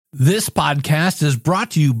This podcast is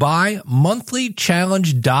brought to you by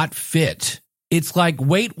monthlychallenge.fit. It's like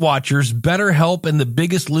Weight Watchers, BetterHelp, and The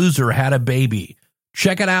Biggest Loser had a baby.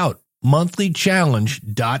 Check it out,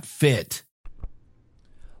 monthlychallenge.fit.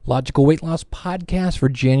 Logical Weight Loss Podcast for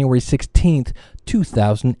January 16th,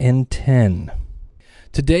 2010.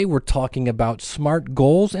 Today we're talking about SMART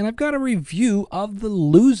goals, and I've got a review of the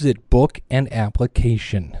Lose It book and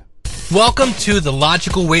application. Welcome to the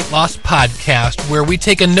Logical Weight Loss Podcast, where we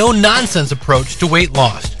take a no-nonsense approach to weight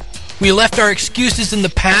loss. We left our excuses in the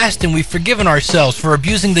past, and we've forgiven ourselves for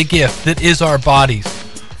abusing the gift that is our bodies.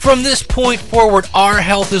 From this point forward, our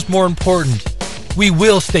health is more important. We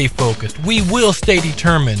will stay focused. We will stay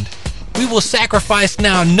determined. We will sacrifice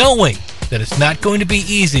now, knowing that it's not going to be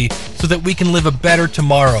easy, so that we can live a better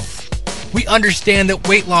tomorrow. We understand that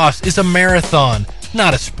weight loss is a marathon,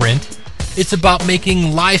 not a sprint. It's about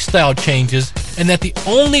making lifestyle changes, and that the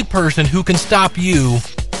only person who can stop you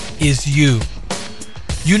is you.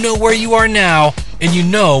 You know where you are now, and you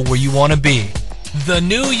know where you want to be. The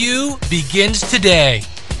new you begins today.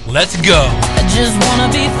 Let's go. I just want to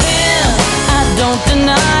be thin. I don't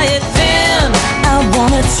deny it, thin. I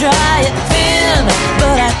want to try it, thin.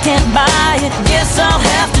 But I can't buy it. Guess I'll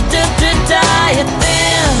have to diet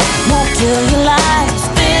thin. Won't tell you lies,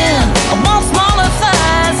 thin. I want smaller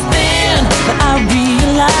thighs, thin. But I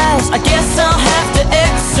realize I guess I'll have to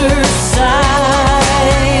exercise.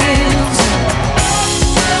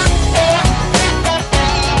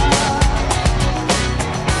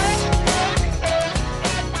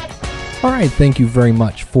 All right, thank you very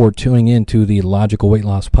much for tuning in to the Logical Weight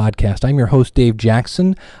Loss Podcast. I'm your host, Dave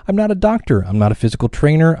Jackson. I'm not a doctor. I'm not a physical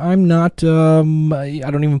trainer. I'm not, I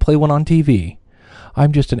don't even play one on TV.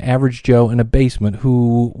 I'm just an average Joe in a basement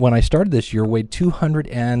who, when I started this year, weighed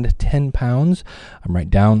 210 pounds. I'm right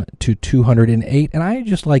down to 208, and I,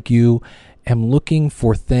 just like you, am looking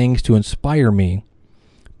for things to inspire me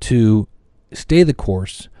to stay the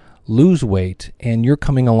course, lose weight, and you're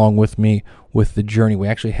coming along with me with the journey. We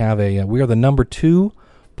actually have we are the number 2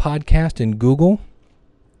 podcast in Google.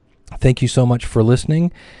 Thank you so much for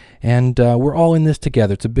listening, and we're all in this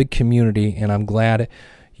together. It's a big community, and I'm glad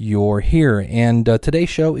you're here. And today's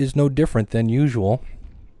show is no different than usual.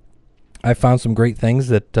 I found some great things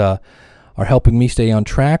that are helping me stay on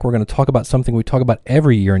track. We're going to talk about something we talk about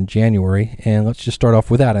every year in January, and let's just start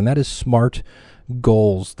off with that, and that is SMART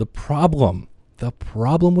goals. The problem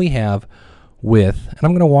we have with, and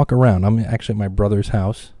I'm going to walk around. I'm actually at my brother's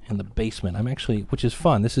house in the basement. Which is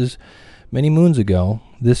fun. This is many moons ago.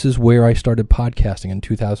 This is where I started podcasting in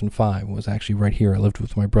 2005. It was actually right here. I lived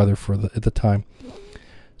with my brother at the time.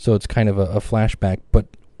 So it's kind of a flashback. But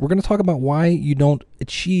we're going to talk about why you don't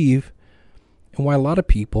achieve and why a lot of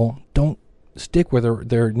people don't stick with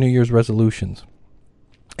their New Year's resolutions.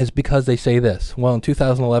 It's because they say this: well, in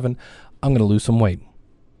 2011, I'm going to lose some weight.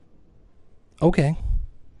 Okay.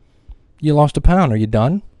 You lost a pound. Are you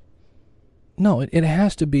done? No, it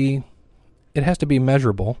has to be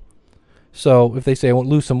measurable. So if they say I want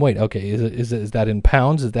to lose some weight, okay, is that in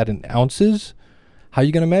pounds? Is that in ounces? How are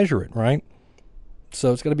you going to measure it, right?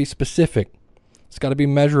 So it's got to be specific. It's got to be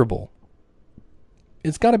measurable.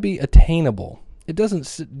 It's got to be attainable. It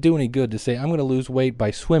doesn't do any good to say I'm going to lose weight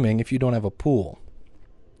by swimming if you don't have a pool,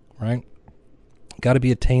 right? Got to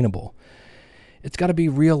be attainable. It's got to be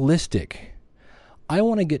realistic. I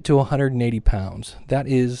want to get to 180 pounds. That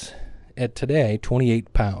is, at today,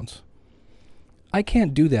 28 pounds. I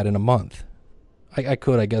can't do that in a month. I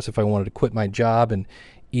could, I guess, if I wanted to quit my job and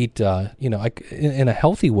eat, in a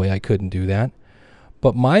healthy way, I couldn't do that.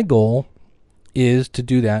 But my goal is to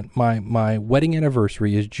do that. My wedding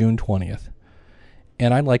anniversary is June 20th.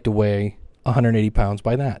 And I'd like to weigh 180 pounds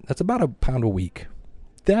by that. That's about a pound a week.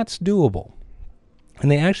 That's doable. And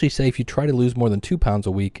they actually say if you try to lose more than 2 pounds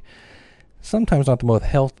a week, sometimes not the most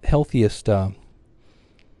healthiest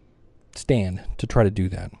stand to try to do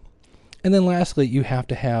that. And then lastly, you have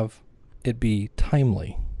to have it be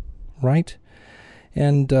timely, right?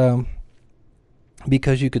 And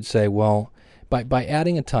because you could say, well, by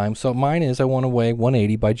adding a time, so mine is I want to weigh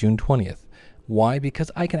 180 by June 20th. Why? Because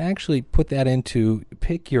I can actually put that into,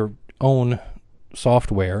 pick your own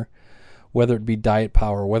software, whether it be Diet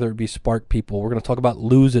Power, whether it be Spark People. We're going to talk about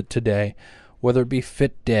Lose It today. Whether it be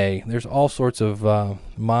Fit Day, there's all sorts of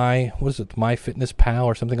MyFitnessPal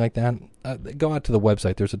or something like that. Go out to the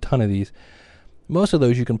website. There's a ton of these. Most of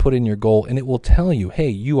those you can put in your goal, and it will tell you, hey,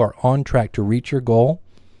 you are on track to reach your goal,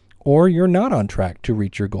 or you're not on track to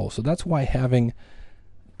reach your goal. So that's why having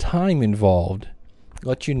time involved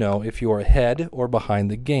lets you know if you are ahead or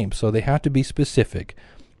behind the game. So they have to be specific.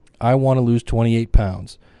 I want to lose 28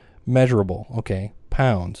 pounds. Measurable, okay,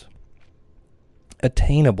 pounds.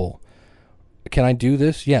 attainable. Can I do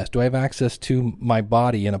this? Yes. Do I have access to my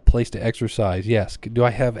body and a place to exercise? Yes. Do I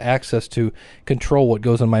have access to control what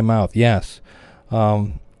goes in my mouth? Yes.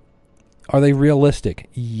 Are they realistic?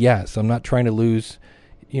 Yes. I'm not trying to lose,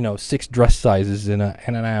 6 dress sizes in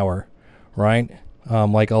an hour, right?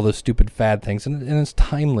 Like all those stupid fad things. And it's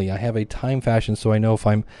timely. I have a time fashion so I know if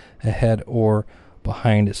I'm ahead or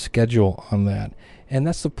behind schedule on that. And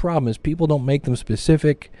that's the problem, is people don't make them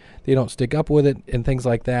specific. They don't stick up with it and things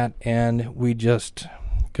like that. And we just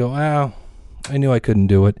go, I knew I couldn't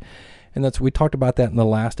do it. And we talked about that in the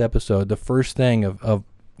last episode. The first thing of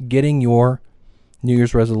getting your New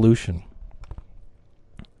Year's resolution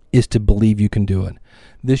is to believe you can do it.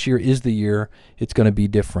 This year is the year it's going to be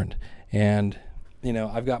different. And,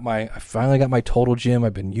 I finally got my Total Gym.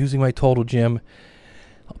 I've been using my Total Gym.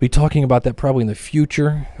 I'll be talking about that probably in the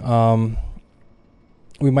future.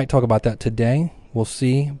 We might talk about that today. We'll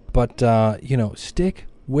see. But, stick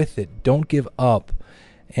with it. Don't give up.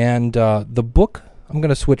 And the book, I'm going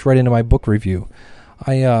to switch right into my book review.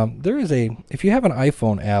 If you have an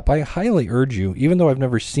iPhone app, I highly urge you, even though I've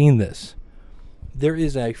never seen this, there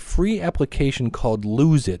is a free application called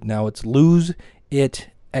Lose It. Now, it's Lose It !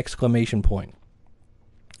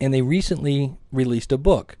 And they recently released a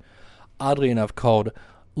book, oddly enough, called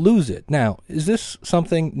Lose It. Now, is this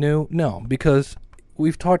something new? No, because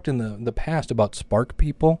we've talked in the past about Spark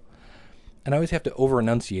People, and I always have to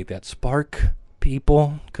over-enunciate that. Spark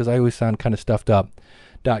People, because I always sound kind of stuffed up.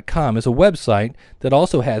 .com is a website that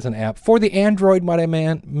also has an app for the Android, might I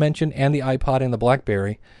mention, and the iPod and the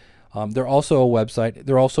BlackBerry. They're also a website.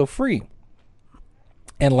 They're also free.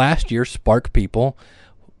 And last year, Spark People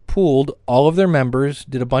pooled all of their members,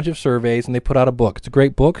 did a bunch of surveys, and they put out a book. It's a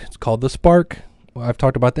great book. It's called The Spark. Well, I've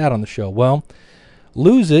talked about that on the show. Well,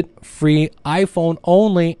 Lose It, free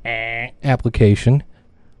iPhone-only application,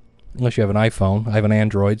 unless you have an iPhone. I have an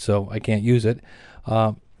Android, so I can't use it.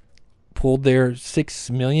 Pulled their 6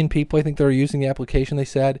 million people, I think that are using the application, they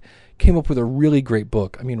said, came up with a really great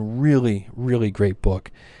book. I mean, really, really great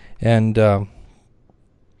book. And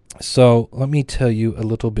so let me tell you a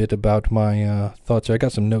little bit about my thoughts here. I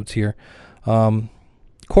got some notes here.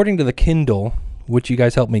 According to the Kindle, which you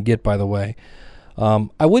guys helped me get, by the way,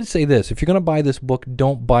 I would say this. If you're going to buy this book,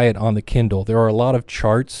 don't buy it on the Kindle. There are a lot of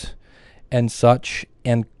charts and such,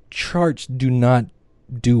 and charts do not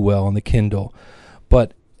do well on the Kindle.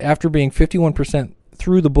 But after being 51%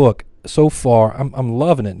 through the book so far, I'm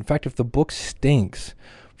loving it. In fact, if the book stinks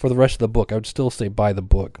for the rest of the book, I would still say buy the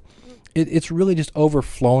book. It's really just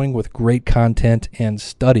overflowing with great content and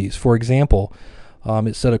studies. For example,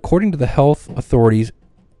 it said, according to the health authorities,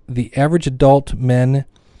 the average adult men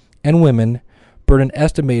and women burn an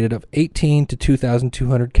estimated of 18 to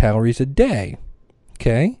 2,200 calories a day.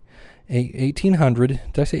 Okay? 1,800,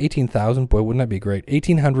 did I say 18,000? Boy, wouldn't that be great?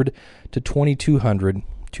 1,800 to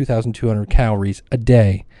 2,200 calories a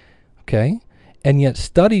day. Okay? And yet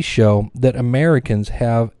studies show that Americans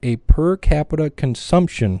have a per capita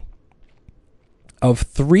consumption of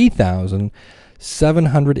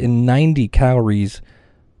 3,790 calories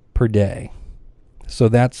per day. So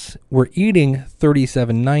we're eating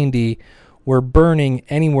 3,790. We're burning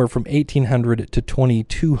anywhere from 1,800 to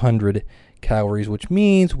 2,200 calories, which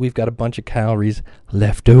means we've got a bunch of calories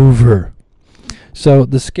left over. So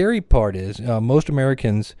the scary part is most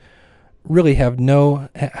Americans really have no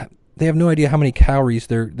idea how many calories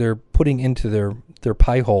they're putting into their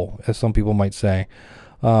pie hole, as some people might say.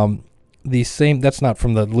 That's not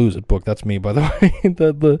from the Lose It book, that's me, by the way.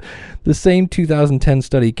 The same 2010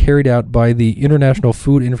 study carried out by the International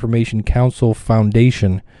Food Information Council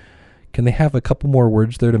Foundation. Can they have a couple more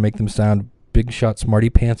words there to make them sound big shot smarty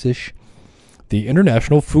pants-ish? The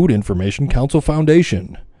International Food Information Council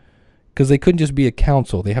Foundation. Because they couldn't just be a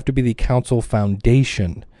council. They have to be the Council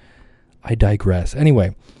Foundation. I digress.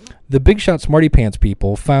 Anyway, the big shot smarty pants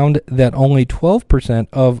people found that only 12%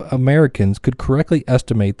 of Americans could correctly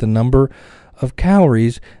estimate the number of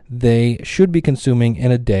calories they should be consuming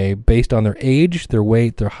in a day based on their age, their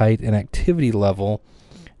weight, their height, and activity level.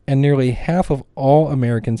 And nearly half of all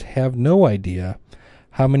Americans have no idea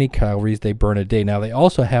how many calories they burn a day. Now, they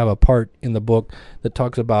also have a part in the book that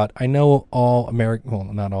talks about, I know all Americans, well,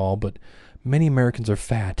 not all, but many Americans are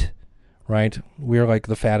fat, right? We're like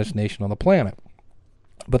the fattest nation on the planet.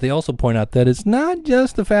 But they also point out that it's not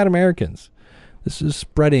just the fat Americans. This is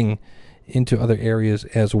spreading into other areas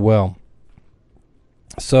as well.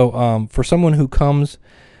 So for someone who comes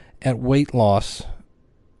at weight loss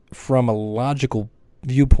from a logical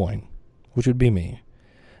viewpoint, which would be me,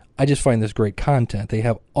 I just find this great content. They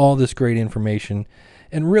have all this great information.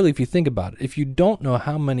 And really, if you think about it, if you don't know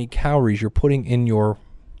how many calories you're putting in your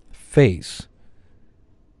face,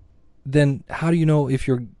 then how do you know if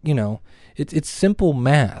you're, it's simple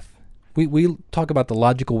math. We talk about the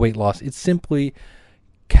logical weight loss. It's simply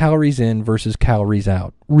calories in versus calories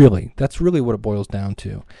out. Really, that's really what it boils down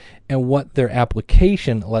to. And what their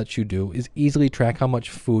application lets you do is easily track how much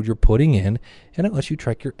food you're putting in, and it lets you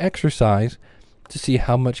track your exercise to see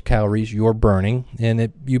how much calories you're burning.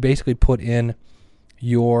 And you basically put in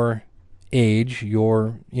your age,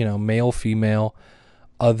 your, male, female,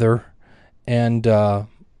 other, and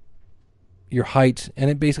your height, and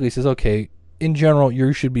it basically says, okay, in general,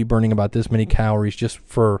 you should be burning about this many calories just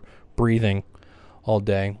for breathing all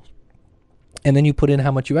day. And then you put in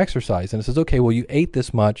how much you exercise, and it says, okay, well, you ate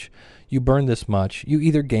this much, you burned this much, you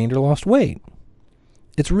either gained or lost weight.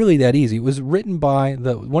 It's really that easy. It was written by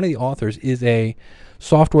one of the authors is a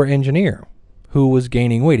software engineer who was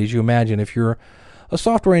gaining weight. As you imagine, if you're a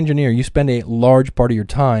software engineer, you spend a large part of your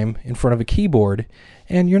time in front of a keyboard,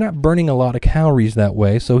 and you're not burning a lot of calories that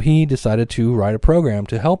way. So he decided to write a program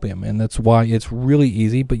to help him, and that's why it's really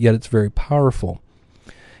easy, but yet it's very powerful.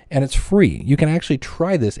 And it's free. You can actually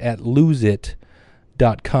try this at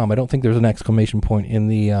loseit.com. I don't think there's an exclamation point in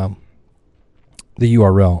the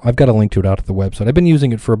URL. I've got a link to it out at the website. I've been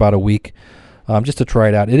using it for about a week just to try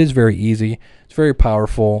it out. It is very easy. It's very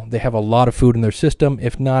powerful. They have a lot of food in their system.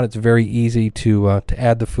 If not, it's very easy to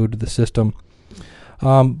add the food to the system.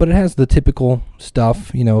 But it has the typical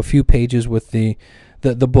stuff, a few pages with the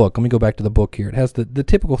book. Let me go back to the book here. It has the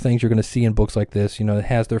typical things you're going to see in books like this. It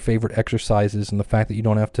has their favorite exercises and the fact that you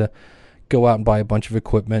don't have to go out and buy a bunch of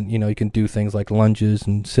equipment. You can do things like lunges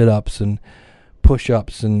and sit-ups and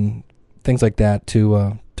push-ups and things like that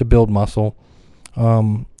to build muscle.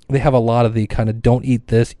 They have a lot of the kind of don't eat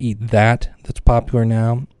this, eat that that's popular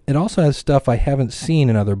now. It also has stuff I haven't seen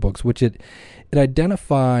in other books, which it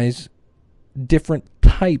identifies different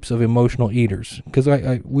types of emotional eaters, because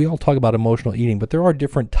we all talk about emotional eating, but there are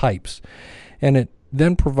different types, and it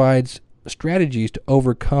then provides strategies to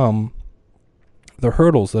overcome the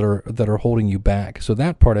hurdles that are holding you back. So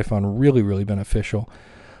that part I found really, really beneficial.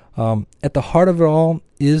 At the heart of it all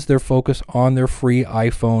is their focus on their free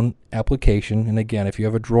iPhone application, and again, if you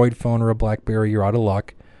have a Droid phone or a BlackBerry, you're out of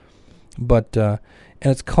luck. But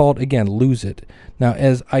and it's called, again, Lose It. Now,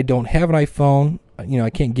 as I don't have an iPhone, I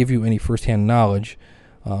can't give you any firsthand knowledge.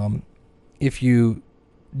 If you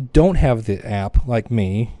don't have the app like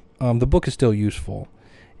me, the book is still useful,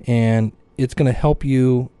 and it's going to help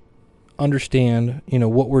you understand,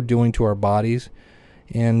 what we're doing to our bodies,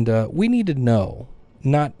 and we need to know,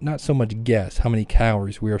 not so much guess, how many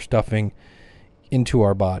calories we are stuffing into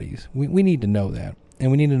our bodies. We need to know that, and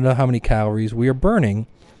we need to know how many calories we are burning,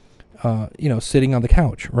 sitting on the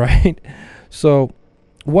couch, right? So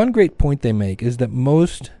one great point they make is that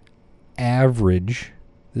most average,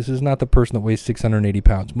 this is not the person that weighs 680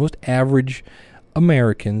 pounds, most average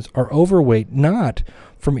Americans are overweight not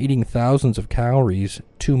from eating thousands of calories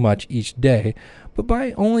too much each day, but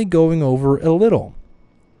by only going over a little.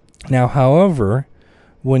 Now, however,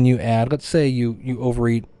 when you add, let's say you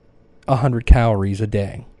overeat 100 calories a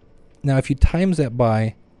day. Now, if you times that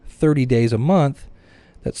by 30 days a month,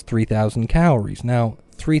 that's 3,000 calories. Now,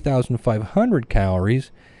 3,500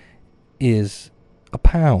 calories is a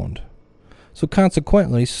pound. So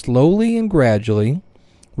consequently, slowly and gradually,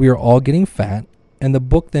 we are all getting fat, and the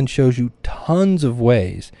book then shows you tons of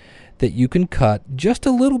ways that you can cut just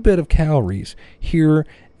a little bit of calories here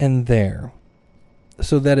and there,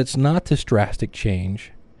 so that it's not this drastic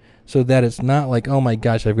change, so that it's not like, oh my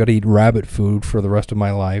gosh, I've got to eat rabbit food for the rest of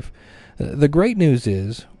my life. The great news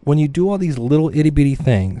is, when you do all these little itty-bitty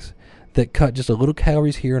things that cut just a little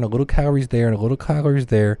calories here and a little calories there and a little calories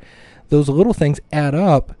there, those little things add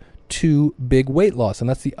up to big weight loss. And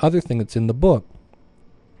that's the other thing that's in the book.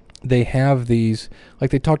 They have these,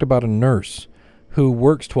 like they talked about a nurse who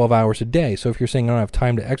works 12 hours a day. So if you're saying I don't have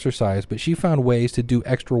time to exercise, but she found ways to do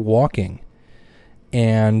extra walking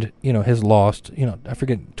and, has lost, I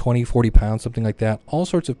forget, 20, 40 pounds, something like that. All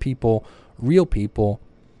sorts of people, real people,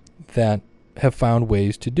 that have found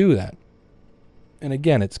ways to do that. And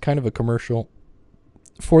again, it's kind of a commercial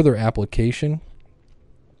for their application,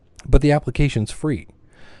 but the application's free.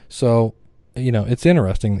 So, it's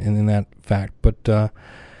interesting in that fact. But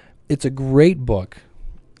it's a great book.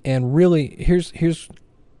 And really, here's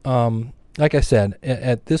like I said,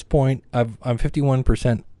 at this point, I'm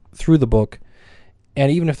 51% through the book.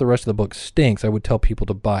 And even if the rest of the book stinks, I would tell people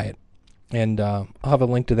to buy it. And I'll have a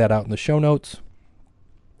link to that out in the show notes.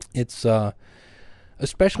 It's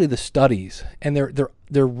especially the studies, and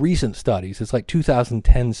they're recent studies. It's like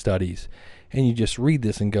 2010 studies, and you just read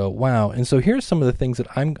this and go, wow. And so here's some of the things that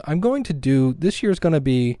I'm going to do. This year is going to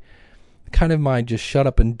be kind of my just shut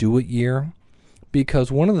up and do it year,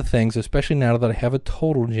 Because one of the things, especially now that I have a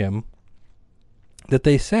total gym, that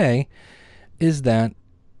they say is that,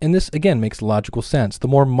 and this again makes logical sense, the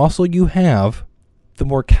more muscle you have, the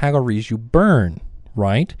more calories you burn,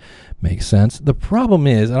 right? Makes sense. The problem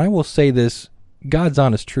is, and I will say this, God's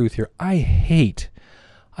honest truth here, I hate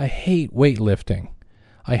weightlifting.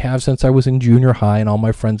 I have since I was in junior high, and all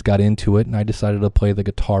my friends got into it, and I decided to play the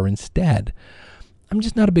guitar instead. I'm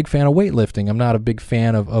just not a big fan of weightlifting. I'm not a big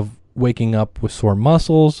fan of waking up with sore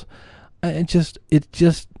muscles. I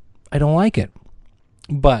don't like it.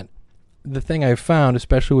 But the thing I've found,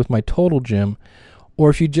 especially with my total gym, or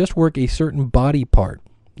if you just work a certain body part,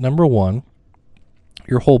 number one,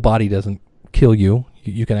 your whole body doesn't kill you.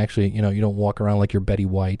 You can actually, you don't walk around like you're Betty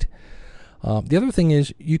White. The other thing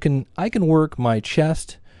is I can work my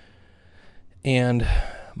chest and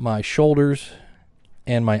my shoulders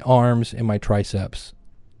and my arms and my triceps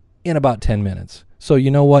in about 10 minutes. So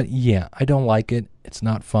you know what? Yeah, I don't like it. It's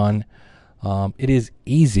not fun. It is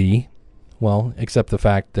easy. Well, except the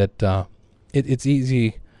fact that it's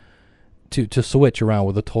easy to switch around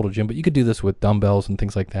with a total gym, but you could do this with dumbbells and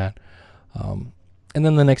things like that. And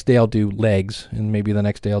then the next day I'll do legs, and maybe the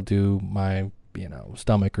next day I'll do my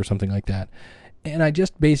stomach or something like that. And I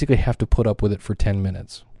just basically have to put up with it for 10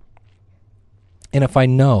 minutes. And if I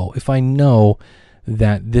know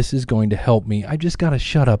that this is going to help me, I just got to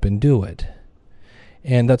shut up and do it.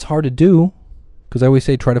 And that's hard to do, because I always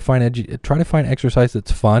say try to find exercise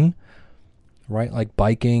that's fun, right? Like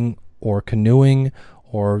biking or canoeing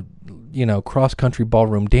or cross-country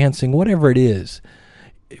ballroom dancing, whatever it is.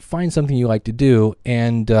 Find something you like to do.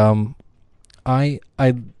 And I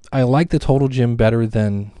like the total gym better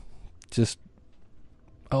than just.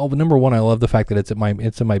 Number one, I love the fact that it's in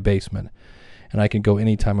my basement, and I can go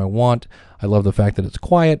anytime I want. I love the fact that it's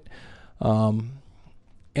quiet, and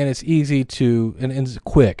it's easy to and it's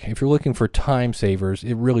quick. If you're looking for time savers,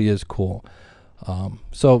 it really is cool.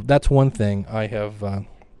 So that's one thing I have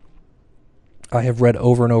read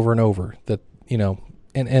over and over and over that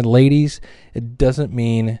and ladies, it doesn't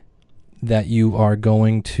mean that you are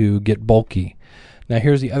going to get bulky. Now,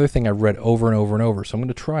 here's the other thing I've read over and over and over. So I'm going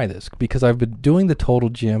to try this because I've been doing the total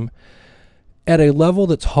gym at a level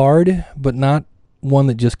that's hard, but not one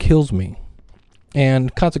that just kills me.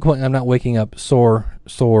 And consequently, I'm not waking up sore.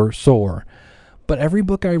 But every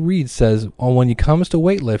book I read says, when it comes to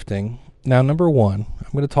weightlifting, now, number one,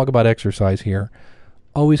 I'm going to talk about exercise here.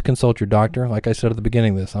 Always consult your doctor. Like I said at the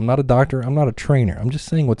beginning of this, I'm not a doctor. I'm not a trainer. I'm just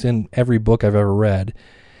saying what's in every book I've ever read.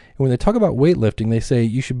 And when they talk about weightlifting, they say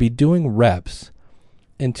you should be doing reps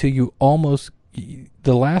until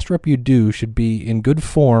the last rep you do should be in good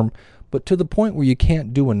form, but to the point where you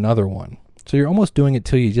can't do another one. So you're almost doing it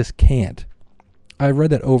till you just can't. I've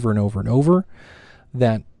read that over and over and over.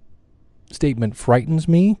 That statement frightens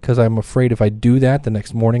me because I'm afraid if I do that the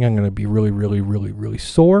next morning, I'm going to be really, really, really, really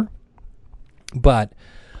sore. But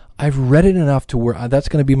I've read it enough to where that's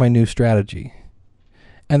going to be my new strategy.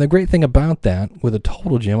 And the great thing about that, with a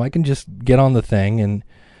total gym, I can just get on the thing and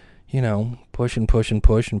push and push and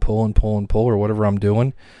push and pull and pull and pull or whatever I'm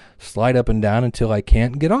doing, slide up and down until I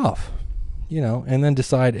can't get off, and then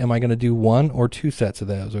decide, am I going to do 1 or 2 sets of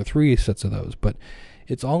those or 3 sets of those? But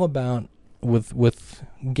it's all about, with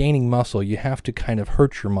gaining muscle, you have to kind of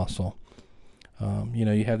hurt your muscle.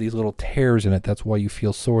 You have these little tears in it. That's why you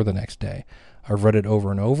feel sore the next day. I've read it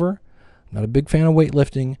over and over. Not a big fan of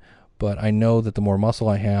weightlifting, but I know that the more muscle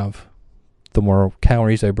I have, the more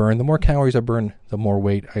calories I burn. The more calories I burn, the more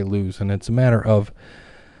weight I lose. And it's a matter of,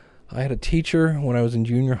 I had a teacher when I was in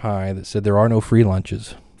junior high that said there are no free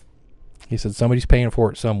lunches. He said somebody's paying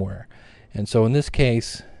for it somewhere. And so in this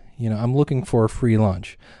case, I'm looking for a free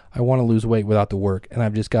lunch. I want to lose weight without the work, and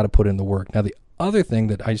I've just got to put in the work. Now, the other thing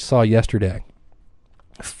that I saw yesterday,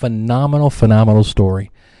 phenomenal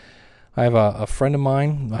story. I have a friend of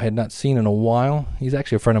mine I had not seen in a while. He's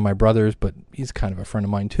actually a friend of my brother's, but he's kind of a friend of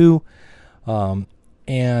mine too.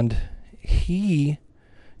 And he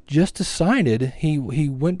just decided, he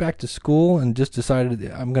went back to school and just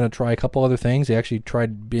decided, I'm going to try a couple other things. He actually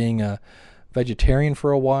tried being a vegetarian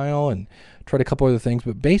for a while and tried a couple other things,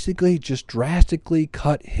 but basically just drastically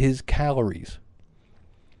cut his calories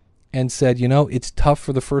and said, it's tough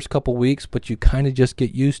for the first couple weeks, but you kind of just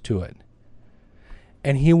get used to it.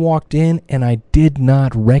 And he walked in and I did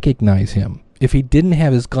not recognize him. If he didn't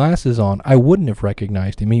have his glasses on, I wouldn't have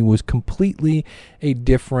recognized him. He was completely a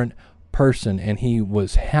different person, and he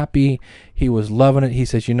was happy. He was loving it. He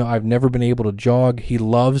says, I've never been able to jog. He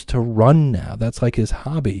loves to run now. That's like his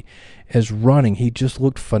hobby, is running. He just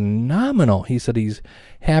looked phenomenal. He said he's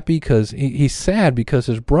happy because he's sad because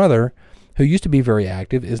his brother, who used to be very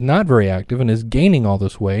active, is not very active and is gaining all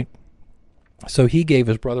this weight. So he gave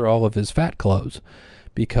his brother all of his fat clothes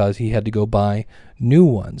because he had to go buy new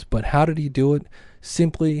ones. But how did he do it?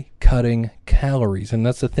 Simply cutting calories. And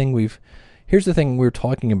that's the thing here's the thing we were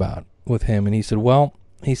talking about with him. And he said, well,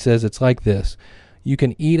 he says it's like this. You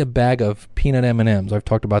can eat a bag of peanut M&Ms. I've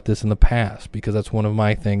talked about this in the past because that's one of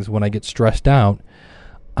my things. When I get stressed out,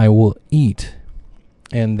 I will eat.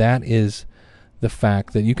 And that is the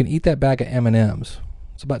fact that you can eat that bag of M&Ms.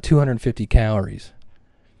 It's about 250 calories.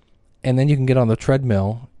 And then you can get on the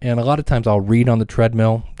treadmill. And a lot of times I'll read on the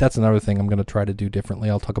treadmill. That's another thing I'm going to try to do differently.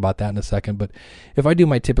 I'll talk about that in a second. But if I do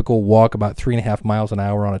my typical walk about 3.5 miles an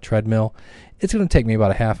hour on a treadmill, it's going to take me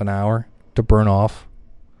about a half an hour to burn off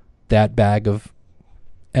that bag of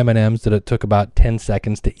M&Ms that it took about 10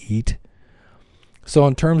 seconds to eat. So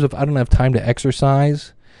in terms of I don't have time to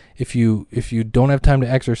exercise, if you don't have time to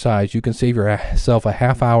exercise, you can save yourself a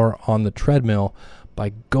half hour on the treadmill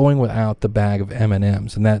by going without the bag of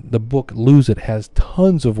M&Ms. And that the book Lose It has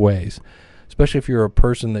tons of ways, especially if you're a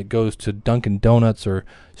person that goes to Dunkin' Donuts or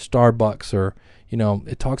Starbucks or,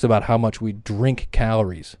 it talks about how much we drink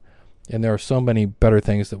calories. And there are so many better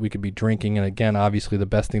things that we could be drinking. And again, obviously the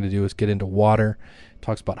best thing to do is get into water. It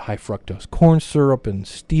talks about high fructose corn syrup and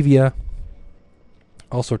stevia,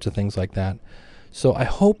 all sorts of things like that. So I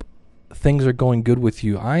hope things are going good with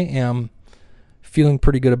you. I am feeling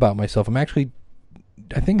pretty good about myself. I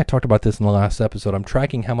think I talked about this in the last episode. I'm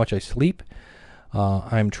tracking how much I sleep.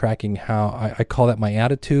 I'm tracking how, I call that my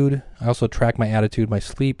attitude. I also track my attitude, my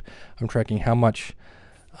sleep. I'm tracking how much,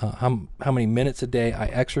 how many minutes a day I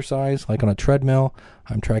exercise, like on a treadmill.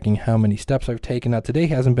 I'm tracking how many steps I've taken. Now, today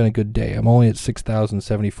hasn't been a good day. I'm only at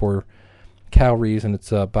 6,074 calories, and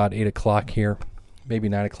it's about 8 o'clock here. Maybe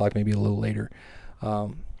 9 o'clock, maybe a little later.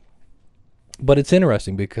 But it's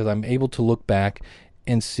interesting because I'm able to look back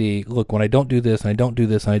and see, look, when I don't do this, and I don't do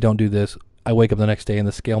this, and I don't do this, I wake up the next day and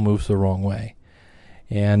the scale moves the wrong way.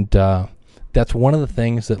 And that's one of the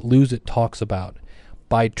things that Lose It talks about.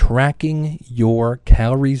 By tracking your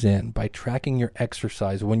calories in, by tracking your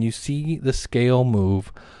exercise, when you see the scale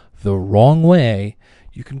move the wrong way,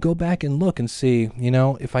 you can go back and look and see,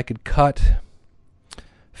 if I could cut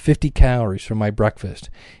 50 calories from my breakfast,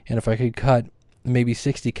 and if I could cut maybe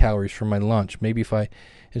 60 calories from my lunch, maybe if I,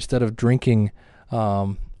 instead of drinking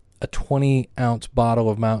a 20-ounce bottle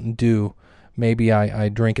of Mountain Dew, maybe I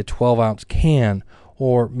drink a 12-ounce can,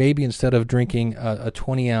 or maybe instead of drinking a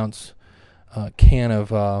 20-ounce can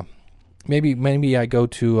of, maybe I go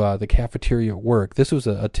to the cafeteria at work. This was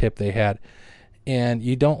a tip they had. And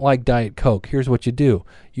you don't like Diet Coke. Here's what you do.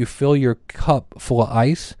 You fill your cup full of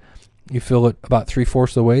ice. You fill it about 3/4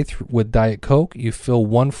 of the way with Diet Coke. You fill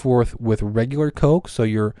 1/4 with regular Coke. So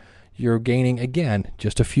you're gaining, again,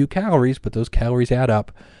 just a few calories, but those calories add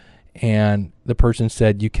up. And the person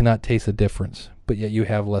said you cannot taste the difference, but yet you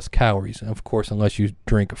have less calories. And of course, unless you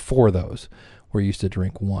drink 4 of those, where you used to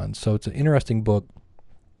drink 1. So it's an interesting book.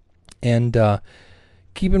 And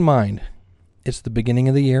keep in mind, it's the beginning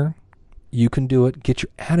of the year. You can do it. Get your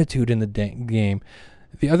attitude in the game.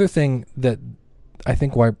 The other thing that I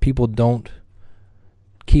think why people don't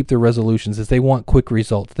keep their resolutions is they want quick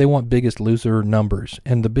results. They want Biggest Loser numbers,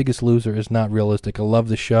 and the Biggest Loser is not realistic. I love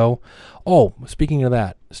the show. Oh, speaking of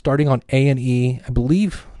that, starting on A&E, I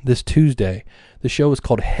believe this Tuesday, the show is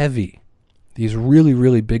called Heavy. These really,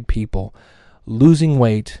 really big people losing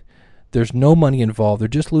weight. There's no money involved. They're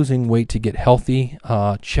just losing weight to get healthy.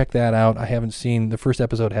 Check that out. I haven't seen, the first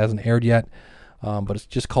episode hasn't aired yet, but it's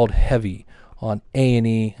just called Heavy on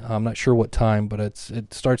A&E. I'm not sure what time, but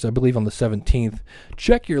it starts, I believe, on the 17th.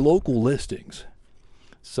 Check your local listings.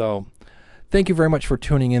 So thank you very much for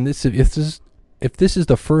tuning in. If this is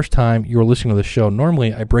the first time you're listening to the show,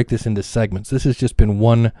 normally I break this into segments. This has just been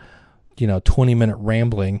one, 20-minute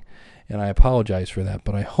rambling, and I apologize for that.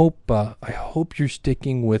 But I hope you're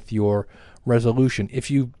sticking with your resolution.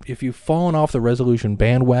 If you've fallen off the resolution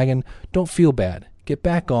bandwagon, don't feel bad. Get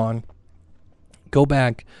back on. Go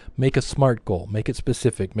back, make a SMART goal, make it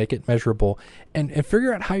specific, make it measurable, and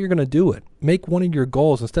figure out how you're going to do it. Make one of your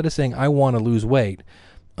goals, instead of saying, I want to lose weight,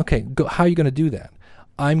 okay, how are you going to do that?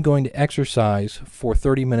 I'm going to exercise for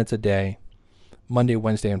 30 minutes a day, Monday,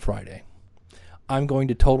 Wednesday, and Friday. I'm going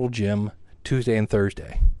to Total Gym Tuesday and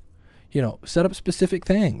Thursday. Set up specific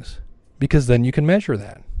things, because then you can measure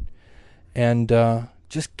that. And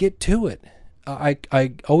just get to it. I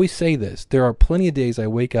always say this. There are plenty of days I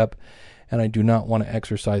wake up and I do not want to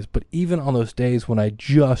exercise. But even on those days when I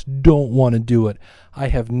just don't want to do it, I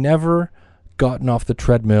have never gotten off the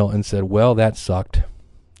treadmill and said, well, that sucked.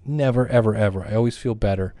 Never, ever, ever. I always feel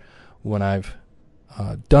better when I've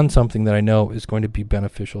done something that I know is going to be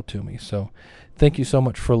beneficial to me. So thank you so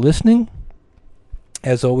much for listening.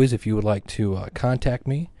 As always, if you would like to contact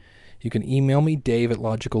me, you can email me,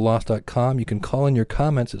 dave@logicalloss.com. You can call in your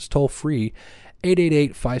comments. It's toll-free,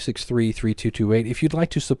 888-563-3228. If you'd like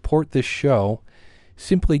to support this show,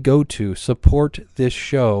 simply go to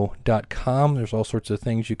supportthisShow.com. There's all sorts of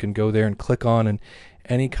things you can go there and click on, and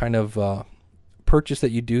any kind of purchase that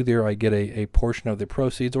you do there, I get a portion of the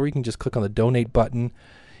proceeds, or you can just click on the donate button.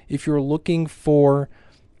 If you're looking for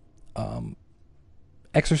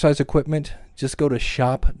exercise equipment, just go to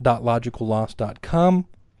shop.logicalloss.com,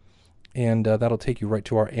 and that'll take you right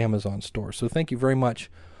to our Amazon store. So thank you very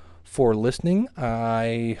much for listening.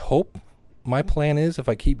 I hope, my plan is, if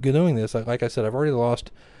I keep doing this, like I said, I've already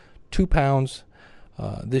lost 2 pounds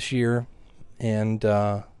this year, and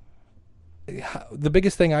the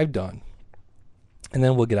biggest thing I've done, and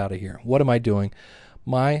then we'll get out of here. What am I doing?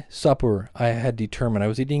 My supper, I had determined, I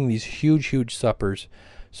was eating these huge suppers.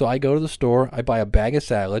 So I go to the store, I buy a bag of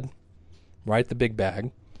salad, right, the big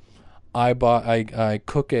bag. I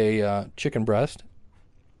cook a chicken breast.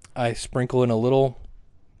 I sprinkle in a little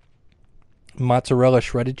mozzarella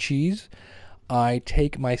shredded cheese. I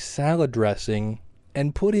take my salad dressing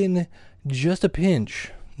and put in just a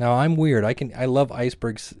pinch. Now I'm weird. I love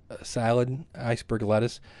iceberg salad, iceberg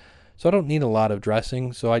lettuce. So I don't need a lot of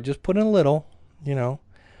dressing. So I just put in a little, and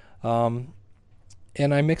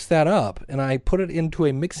I mix that up, and I put it into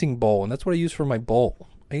a mixing bowl, and that's what I use for my bowl.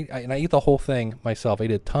 And I eat the whole thing myself. I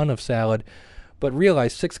eat a ton of salad, but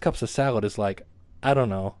realize 6 cups of salad is like, I don't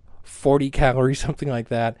know, 40 calories, something like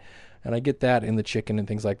that. And I get that in the chicken and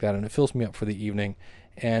things like that, and it fills me up for the evening.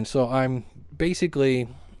 And so I'm basically,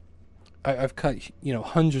 I've cut,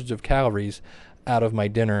 hundreds of calories out of my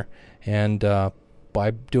dinner, and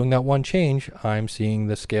by doing that one change, I'm seeing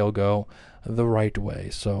the scale go the right way.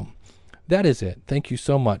 So that is it. Thank you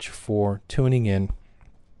so much for tuning in.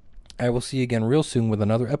 I will see you again real soon with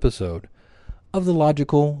another episode of the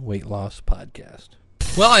Logical Weight Loss Podcast.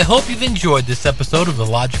 Well, I hope you've enjoyed this episode of the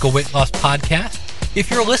Logical Weight Loss Podcast. If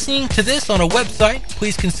you're listening to this on a website,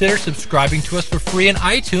 please consider subscribing to us for free in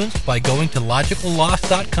iTunes by going to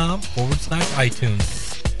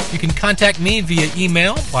logicalloss.com/iTunes. You can contact me via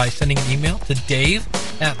email by sending an email to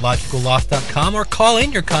dave@logicalloss.com, or call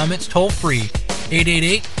in your comments toll-free,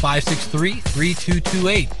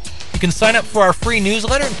 888-563-3228. You can sign up for our free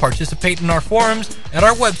newsletter and participate in our forums at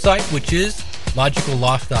our website, which is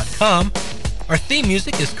logicalloss.com. Our theme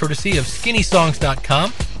music is courtesy of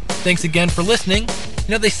skinnysongs.com. Thanks again for listening.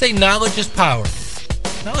 They say knowledge is power.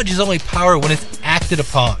 Knowledge is only power when it's acted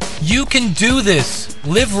upon. You can do this.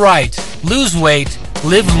 Live right. Lose weight.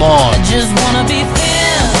 Live long. I just wanna be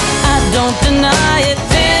thin. I don't deny it.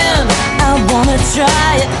 Thin. I wanna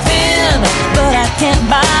try it. Thin. But I can't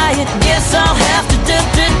buy it. Guess I'll have to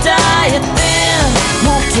diet. Thin.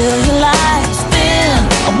 Won't tell you lies. Thin.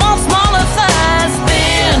 I want smaller thighs.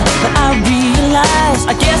 Thin. But I realize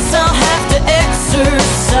I guess I'll have to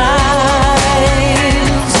exercise.